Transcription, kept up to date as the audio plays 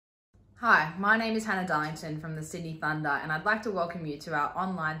Hi, my name is Hannah Darlington from the Sydney Thunder, and I'd like to welcome you to our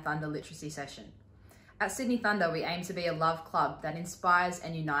online Thunder literacy session. At Sydney Thunder, we aim to be a love club that inspires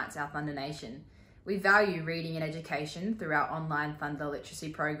and unites our Thunder Nation. We value reading and education through our online Thunder literacy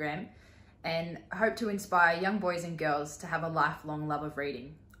program and hope to inspire young boys and girls to have a lifelong love of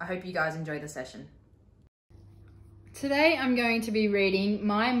reading. I hope you guys enjoy the session. Today I'm going to be reading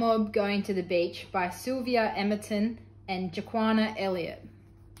My Mob Going to the Beach by Sylvia Emmerton and Jaquana Elliott.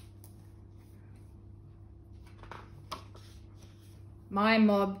 My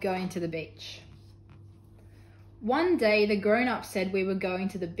Mob Going to the Beach. One day the grown-ups said we were going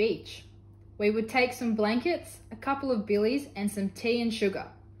to the beach. We would take some blankets, a couple of billies and some tea and sugar.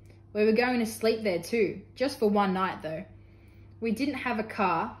 We were going to sleep there too, just for one night though. We didn't have a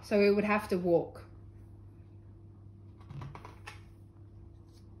car, so we would have to walk.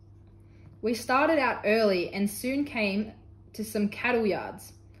 We started out early and soon came to some cattle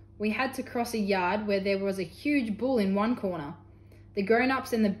yards. We had to cross a yard where there was a huge bull in one corner. The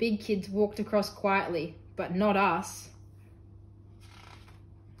grown-ups and the big kids walked across quietly, but not us.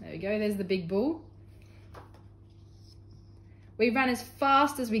 There we go, there's the big bull. We ran as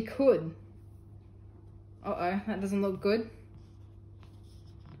fast as we could. Uh-oh, that doesn't look good.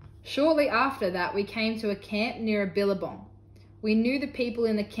 Shortly after that, we came to a camp near a billabong. We knew the people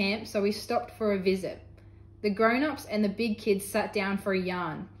in the camp, so we stopped for a visit. The grown-ups and the big kids sat down for a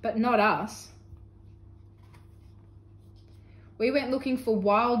yarn, but not us. We went looking for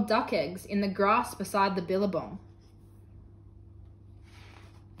wild duck eggs in the grass beside the billabong.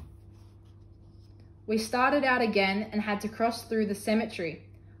 We started out again and had to cross through the cemetery.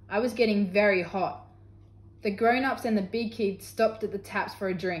 I was getting very hot. The grown-ups and the big kids stopped at the taps for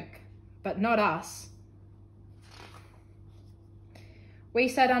a drink, but not us. We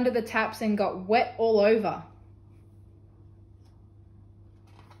sat under the taps and got wet all over.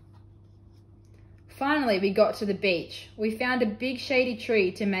 Finally, we got to the beach. We found a big shady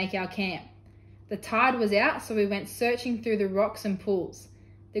tree to make our camp. The tide was out, so we went searching through the rocks and pools.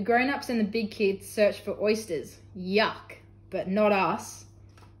 The grown-ups and the big kids searched for oysters. Yuck, but not us.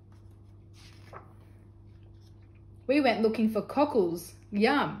 We went looking for cockles.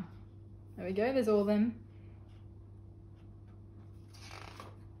 Yum. There we go, there's all of them.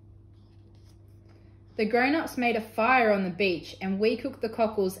 The grown-ups made a fire on the beach and we cooked the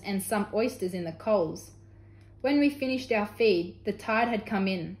cockles and some oysters in the coals. When we finished our feed, the tide had come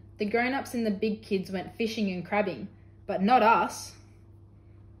in. The grown-ups and the big kids went fishing and crabbing, but not us.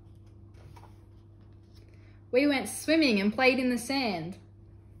 We went swimming and played in the sand.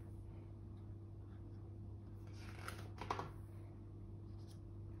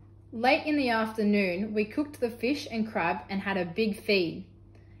 Late in the afternoon, we cooked the fish and crab and had a big feed.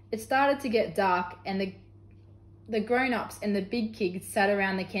 It started to get dark and the grown-ups and the big kids sat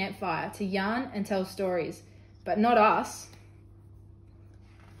around the campfire to yarn and tell stories, but not us.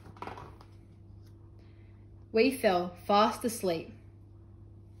 We fell fast asleep.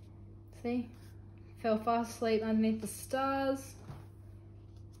 See? Fell fast asleep underneath the stars.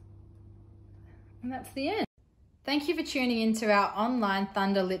 And that's the end. Thank you for tuning into our online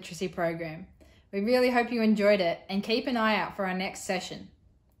Thunder literacy program. We really hope you enjoyed it and keep an eye out for our next session.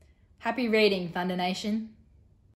 Happy reading, Thunder Nation.